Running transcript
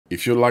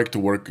If you like to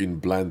work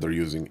in Blender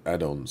using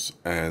add-ons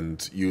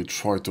and you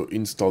try to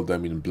install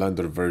them in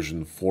Blender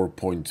version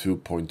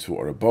 4.2.2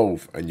 or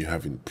above and you're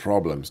having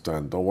problems,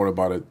 then don't worry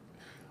about it.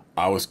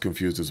 I was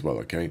confused as well,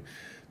 okay?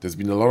 There's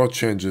been a lot of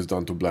changes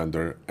done to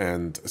Blender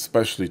and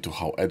especially to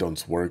how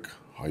add-ons work,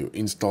 how you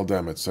install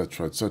them,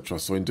 etc, etc.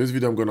 So in this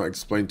video I'm going to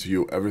explain to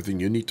you everything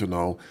you need to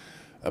know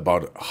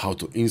about how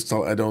to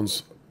install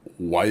add-ons,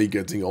 why you're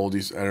getting all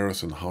these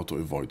errors and how to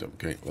avoid them.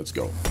 Okay, let's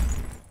go.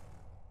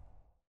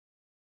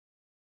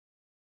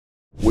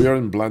 We are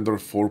in Blender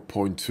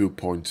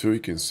 4.2.2, you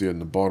can see in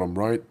the bottom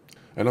right,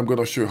 and I'm going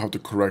to show you how to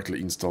correctly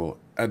install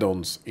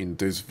add-ons in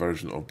this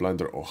version of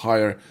Blender or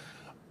higher,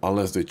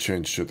 unless they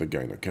change shit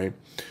again, okay?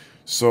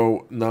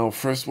 So now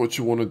first what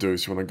you want to do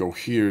is you want to go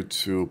here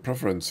to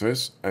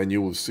Preferences, and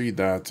you will see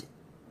that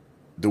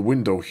the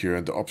window here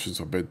and the options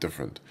are a bit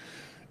different.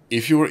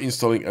 If you were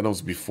installing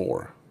add-ons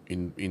before,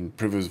 in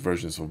previous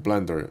versions of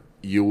Blender,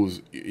 you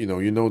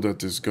know that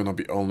there's gonna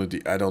be only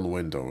the add-on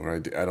window,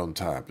 right? The add-on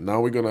tab. Now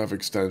we're gonna have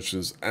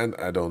extensions and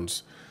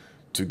add-ons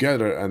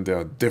together, and they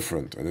are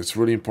different, and it's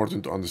really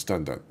important to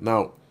understand that.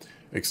 Now,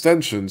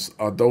 extensions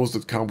are those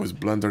that come with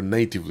Blender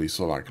natively,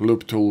 so like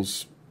loop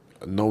tools,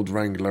 node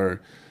wrangler,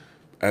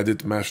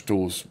 edit mesh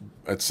tools,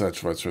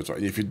 etc, etc.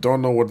 And if you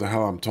don't know what the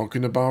hell I'm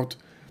talking about,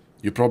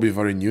 you're probably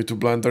very new to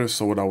Blender,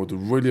 so what I would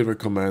really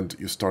recommend,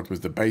 you start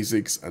with the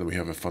basics, and we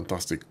have a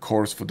fantastic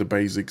course for the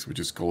basics, which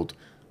is called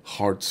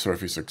Hard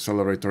Surface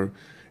Accelerator.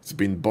 It's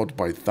been bought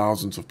by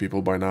thousands of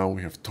people by now.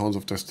 We have tons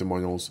of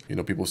testimonials,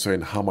 people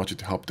saying how much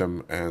it helped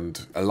them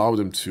and allowed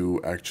them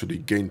to actually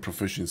gain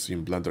proficiency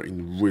in Blender in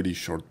a really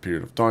short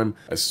period of time,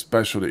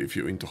 especially if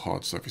you're into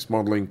hard surface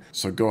modeling.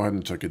 So go ahead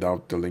and check it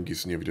out. The link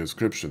is in your video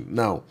description.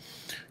 Now,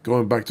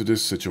 going back to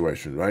this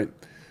situation, right?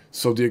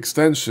 So the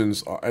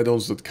extensions are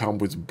add-ons that come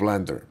with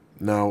Blender.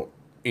 Now,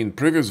 in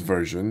previous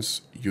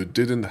versions, you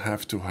didn't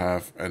have to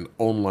have an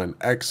online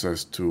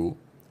access to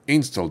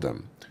install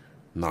them.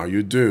 Now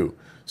you do.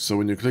 So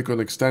when you click on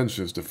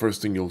extensions, the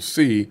first thing you'll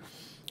see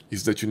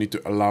is that you need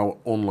to allow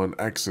online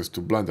access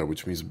to Blender,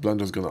 which means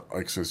Blender is going to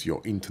access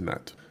your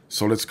internet.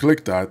 So let's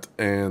click that,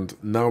 and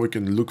now we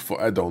can look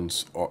for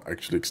add-ons or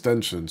actually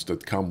extensions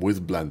that come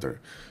with Blender.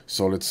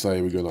 So let's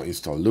say we're going to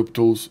install loop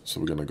tools. So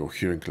we're going to go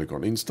here and click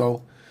on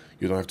install.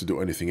 You don't have to do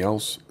anything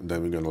else. And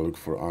then we're going to look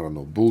for, I don't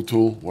know, bool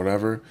tool,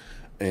 whatever.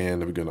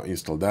 And we're going to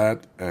install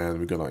that. And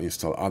we're going to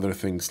install other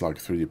things like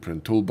 3D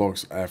Print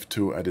Toolbox,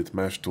 F2, Edit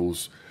Mesh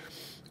Tools.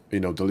 The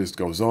list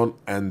goes on.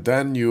 And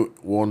then you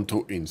want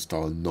to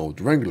install Node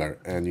Wrangler.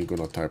 And you're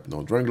going to type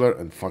Node Wrangler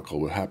and fuck all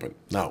will happen.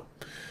 Now,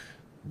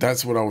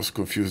 that's when I was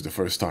confused the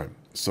first time.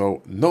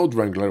 So Node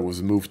Wrangler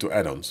was moved to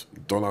add-ons.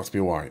 Don't ask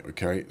me why,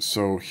 okay?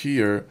 So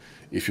here,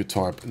 if you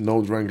type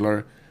Node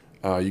Wrangler,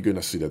 you're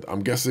gonna see that.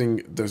 I'm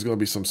guessing there's gonna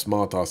be some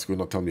smart ass who will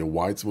not tell me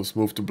why it was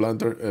moved to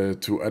Blender,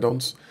 to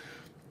add-ons.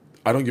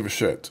 I don't give a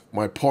shit.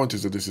 My point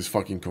is that this is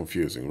fucking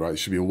confusing, right? It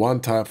should be one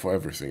tab for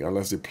everything,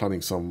 unless they're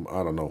planning some,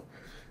 I don't know,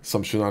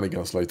 some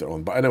shenanigans later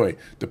on. But anyway,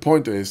 the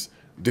point is,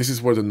 this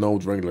is where the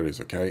Node Wrangler is,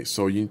 okay?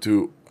 So you need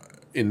to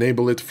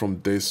enable it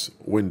from this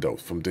window,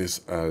 from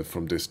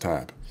this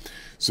tab.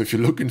 So if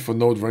you're looking for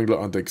Node Wrangler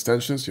under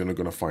extensions, you're not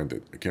gonna find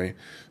it, okay?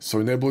 So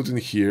enable it in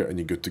here and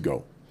you're good to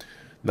go.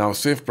 Now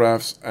save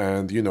prefs,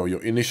 and your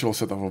initial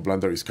setup of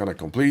Blender is kind of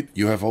complete.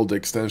 You have all the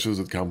extensions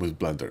that come with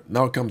Blender.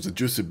 Now comes the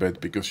juicy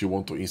bit, because you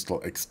want to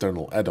install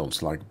external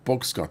add-ons like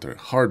Box Cutter,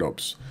 Hard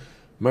Ops,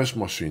 Mesh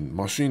Machine,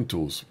 Machine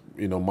Tools,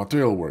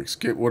 Material Works,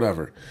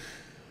 whatever.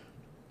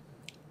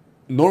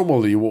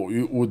 Normally, what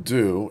you would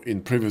do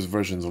in previous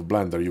versions of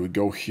Blender, you would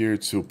go here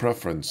to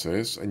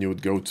Preferences, and you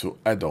would go to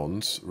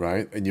Add-ons,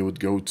 right? And you would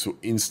go to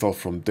Install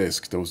from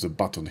Disk. There was a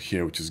button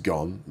here which is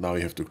gone. Now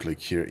you have to click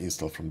here,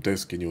 Install from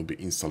Disk, and you'll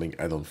be installing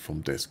add-on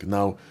from disk.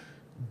 Now,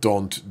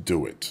 don't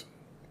do it,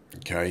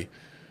 okay?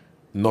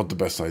 Not the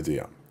best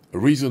idea.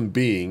 Reason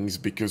being is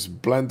because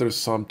Blender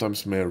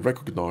sometimes may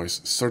recognize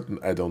certain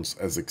add-ons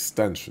as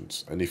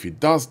extensions, and if it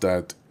does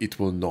that, it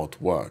will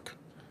not work,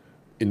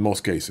 in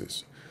most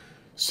cases.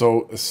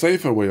 So a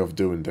safer way of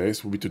doing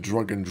this would be to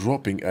drag and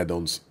dropping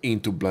add-ons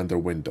into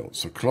Blender window.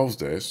 So close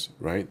this,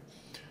 right?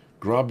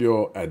 Grab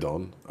your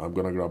add-on. I'm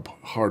gonna grab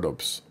Hard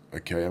Ops.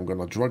 Okay, I'm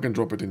gonna drag and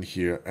drop it in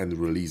here and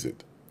release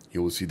it.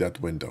 You will see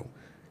that window.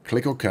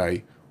 Click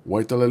OK.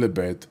 Wait a little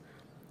bit.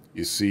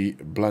 You see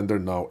Blender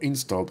now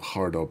installed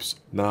Hard Ops.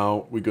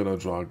 Now we're gonna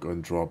drag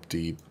and drop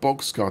the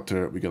Box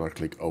Cutter. We're gonna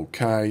click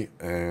OK,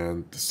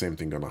 and the same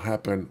thing gonna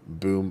happen.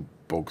 Boom,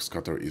 Box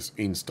Cutter is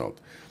installed.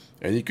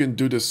 And you can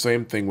do the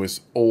same thing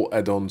with all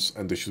add-ons,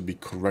 and they should be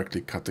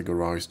correctly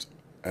categorized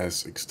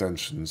as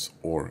extensions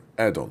or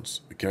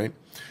add-ons, okay?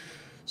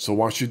 So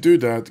once you do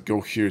that,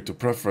 go here to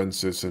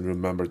Preferences and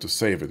remember to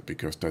save it,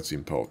 because that's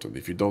important.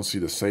 If you don't see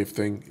the save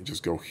thing, you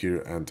just go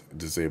here and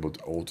disable the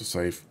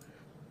autosave.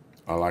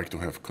 I like to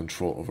have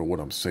control over what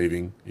I'm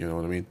saving, you know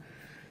what I mean?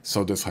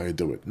 So that's how you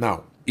do it.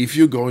 Now, if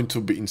you're going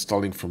to be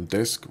installing from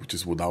disk, which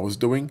is what I was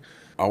doing,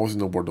 I was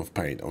in a world of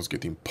pain. I was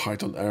getting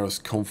Python errors,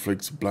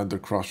 conflicts,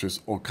 Blender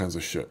crashes, all kinds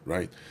of shit,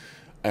 right?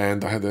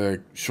 And I had a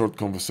short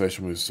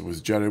conversation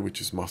with Jerry,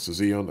 which is Master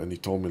Xeon, and he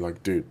told me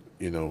like, dude,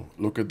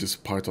 look at this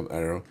Python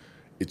error.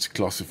 It's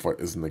classified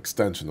as an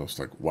extension. I was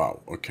like,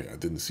 wow, okay, I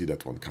didn't see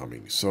that one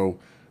coming. So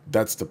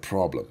that's the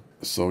problem.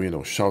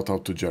 So, shout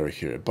out to Jerry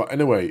here. But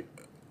anyway,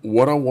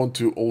 what I want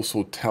to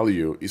also tell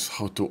you is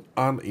how to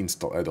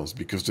uninstall add-ons,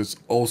 because that's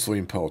also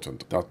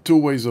important. There are two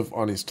ways of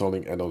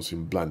uninstalling add-ons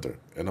in Blender,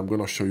 and I'm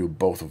going to show you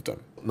both of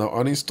them. Now,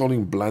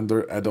 uninstalling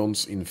Blender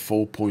add-ons in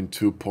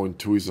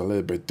 4.2.2 is a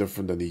little bit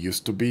different than it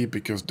used to be,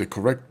 because the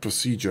correct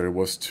procedure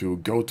was to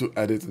go to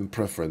Edit and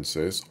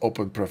Preferences,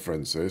 open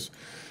Preferences,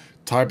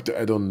 type the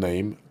add-on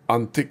name,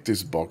 untick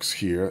this box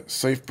here,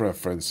 save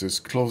preferences,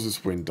 close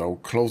this window,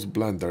 close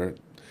Blender,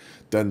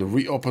 then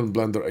reopen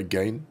Blender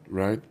again,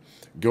 right?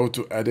 Go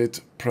to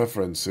Edit,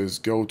 Preferences,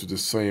 go to the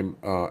same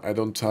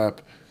add-on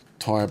tab,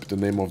 type the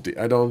name of the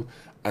add-on,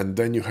 and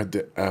then you had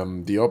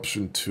the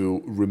option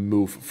to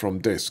remove from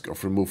disk or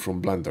remove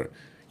from Blender.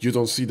 You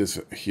don't see this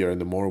here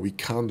anymore. We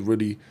can't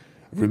really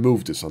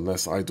remove this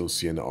unless I don't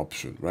see any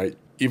option, right?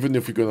 Even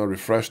if we're gonna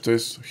refresh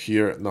this,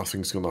 here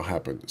nothing's gonna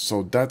happen.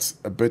 So that's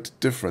a bit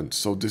different.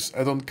 So this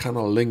add-on kind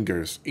of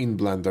lingers in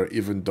Blender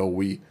even though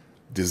we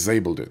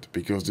disabled it,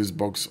 because this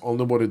box,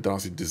 only what it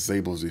does, it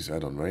disables this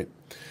add-on, right?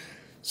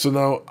 So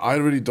now I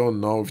really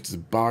don't know if it's a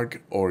bug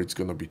or it's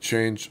gonna be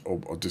changed,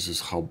 or this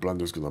is how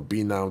Blender is gonna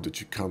be now, that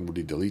you can't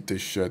really delete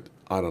this shit.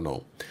 I don't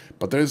know.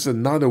 But there's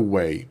another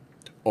way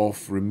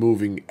of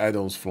removing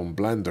add-ons from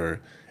Blender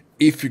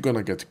if you're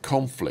gonna get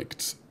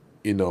conflicts,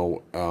 in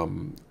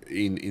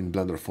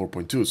Blender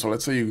 4.2. So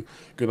let's say you're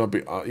gonna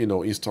be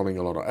installing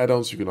a lot of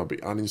add-ons, you're gonna be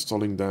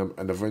uninstalling them,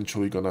 and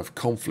eventually you're gonna have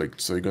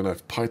conflicts. So you're gonna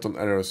have Python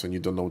errors and you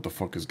don't know what the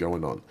fuck is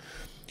going on.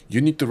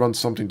 You need to run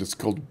something that's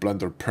called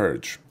Blender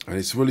Purge, and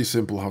it's really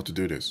simple how to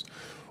do this.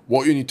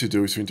 What you need to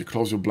do is you need to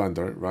close your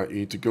Blender, right? You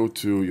need to go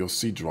to your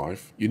C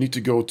drive. You need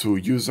to go to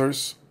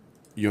Users,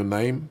 your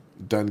name,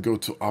 then go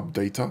to App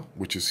Data,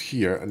 which is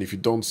here. And if you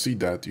don't see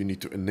that, you need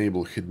to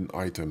enable hidden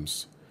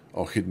items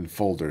or hidden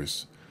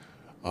folders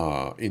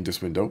in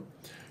this window.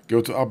 Go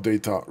to App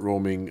Data,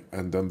 Roaming,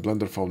 and then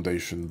Blender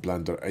Foundation,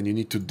 Blender, and you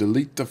need to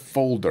delete the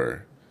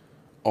folder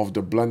of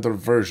the Blender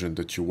version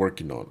that you're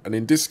working on. And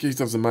in this case, it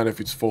doesn't matter if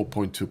it's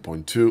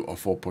 4.2.2 or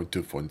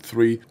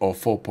 4.2.3 or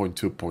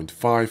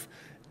 4.2.5.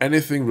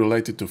 Anything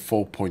related to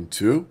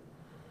 4.2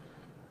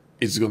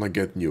 is gonna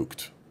get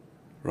nuked,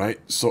 right?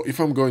 So if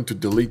I'm going to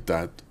delete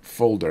that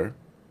folder,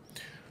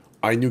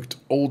 I nuked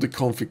all the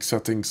config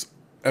settings,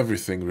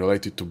 everything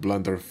related to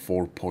Blender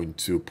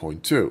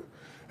 4.2.2.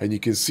 And you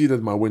can see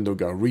that my window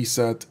got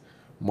reset,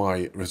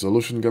 my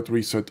resolution got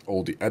reset,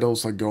 all the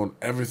add-ons are gone,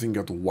 everything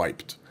got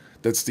wiped.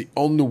 That's the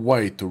only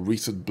way to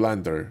reset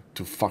Blender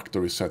to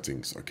factory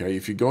settings, okay?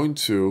 If you're going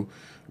to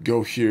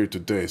go here to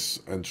this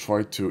and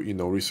try to,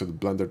 reset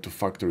Blender to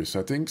factory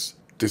settings,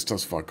 this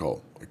does fuck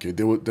all, okay?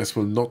 This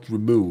will not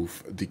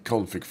remove the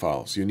config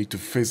files. You need to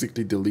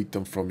physically delete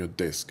them from your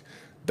disk.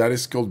 That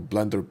is called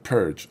Blender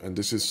Purge, and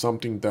this is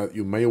something that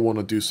you may want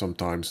to do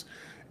sometimes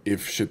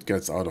if shit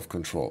gets out of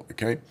control,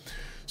 okay?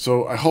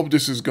 So I hope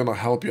this is gonna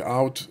help you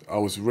out. I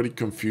was really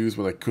confused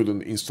when I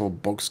couldn't install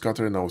Box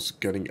Cutter and I was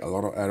getting a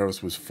lot of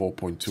errors with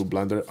 4.2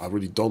 Blender. I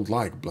really don't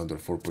like Blender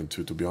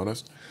 4.2 to be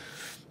honest,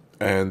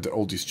 and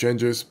all these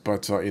changes,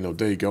 but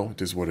there you go,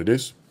 it is what it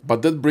is.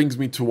 But that brings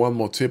me to one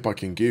more tip I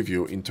can give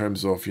you in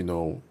terms of,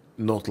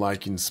 not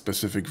liking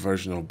specific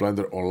version of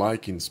Blender or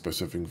liking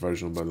specific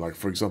version of Blender. Like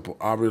for example,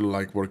 I really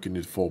like working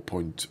with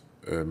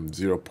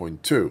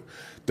 4.0.2.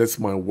 That's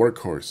my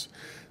workhorse.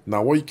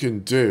 Now what you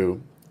can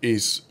do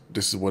is,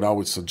 this is what I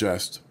would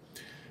suggest.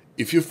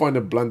 If you find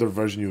a Blender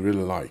version you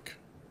really like,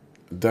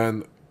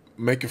 then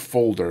make a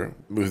folder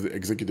with the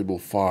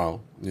executable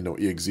file,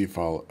 exe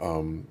file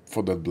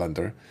for that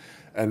Blender,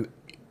 and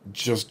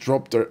just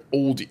drop there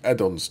all the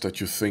add-ons that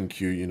you think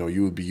you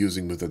will be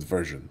using with that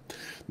version.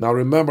 Now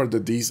remember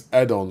that these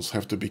add-ons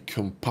have to be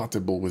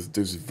compatible with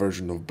this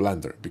version of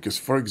Blender, because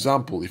for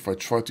example, if I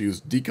try to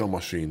use Decal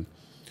Machine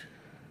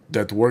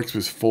that works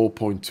with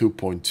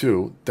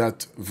 4.2.2,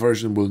 that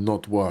version will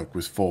not work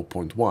with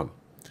 4.1,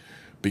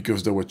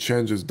 because there were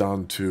changes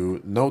done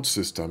to node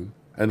system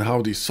and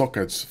how the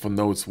sockets for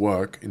nodes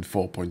work in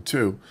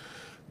 4.2.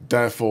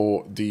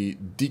 Therefore, the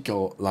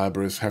decal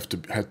libraries had to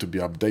be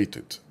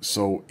updated.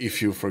 So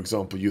if you, for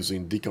example,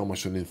 using Decal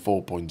Machine in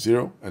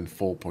 4.0 and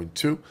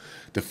 4.2,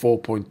 the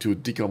 4.2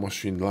 Decal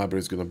Machine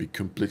library is going to be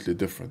completely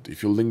different.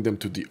 If you link them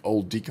to the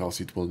old decals,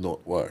 it will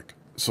not work.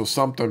 So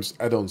sometimes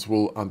add-ons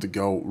will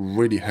undergo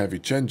really heavy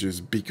changes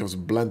because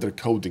Blender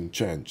coding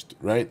changed,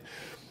 right?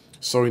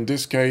 So in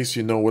this case,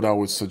 what I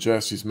would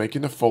suggest is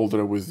making a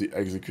folder with the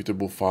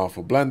executable file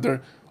for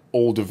Blender,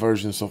 all the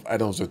versions of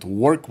add-ons that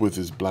work with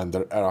this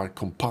Blender are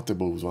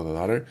compatible with one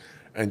another,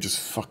 and just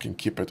fucking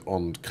keep it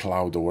on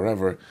cloud or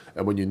wherever,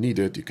 and when you need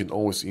it, you can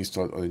always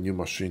install it on a new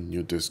machine,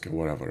 new disk, or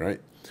whatever,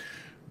 right?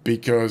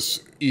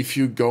 Because if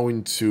you're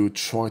going to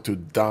try to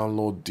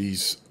download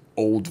these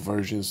old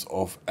versions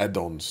of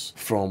add-ons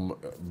from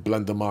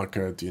Blender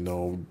Market,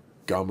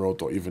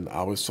 Gumroad, or even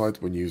our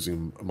site when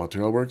using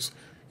Materialworks,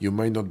 you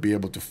may not be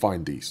able to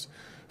find these.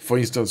 For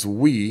instance,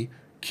 we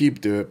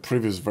keep the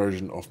previous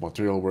version of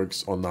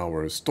Materialworks on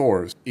our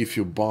stores. If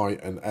you buy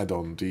an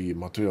add-on, the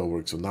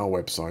Materialworks on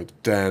our website,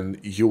 then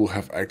you will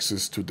have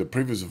access to the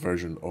previous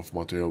version of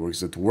Materialworks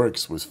that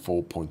works with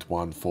 4.1,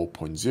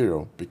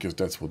 4.0, because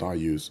that's what I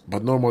use.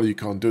 But normally you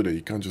can't do that.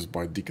 You can't just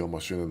buy Decal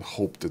Machine and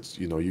hope that,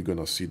 you know, you're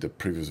gonna see the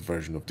previous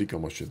version of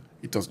Decal Machine.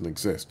 It doesn't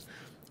exist.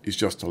 It's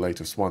just the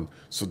latest one.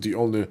 So the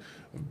only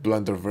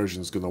Blender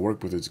version is gonna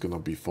work with it's gonna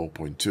be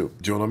 4.2. Do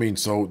you know what I mean?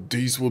 So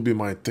these will be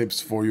my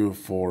tips for you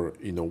for,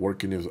 you know,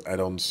 working with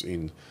add-ons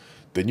in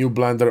the new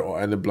Blender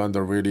or any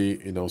Blender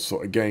really, you know.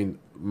 So again,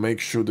 make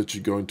sure that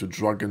you're going to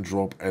drag and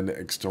drop any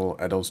external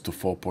add-ons to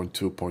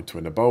 4.2.2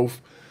 and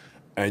above,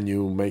 and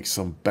you make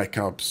some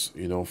backups,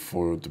 you know,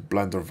 for the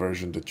Blender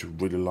version that you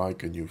really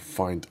like, and you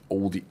find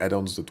all the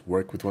add-ons that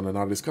work with one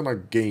another. It's kind of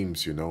like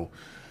games, you know.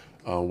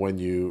 When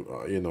you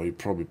know, you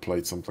probably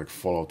played something like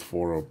Fallout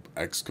 4 or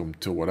XCOM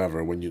 2,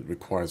 whatever, when it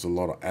requires a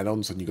lot of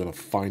add-ons, and you're gonna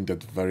find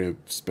that very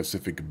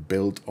specific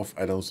build of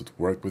add-ons that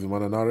work with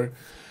one another,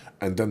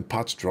 and then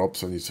patch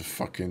drops and it's a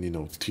fucking, you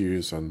know,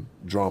 tears and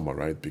drama,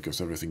 right?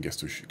 Because everything goes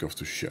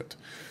to shit.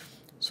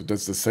 So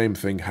that's the same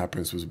thing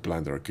happens with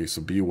Blender. Okay,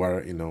 so be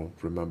aware, you know,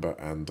 remember,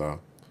 and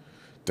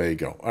there you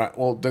go. All right,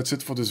 well, that's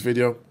it for this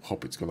video.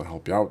 Hope it's gonna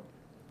help you out.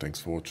 Thanks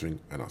for watching,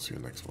 and I'll see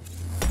you next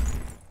one.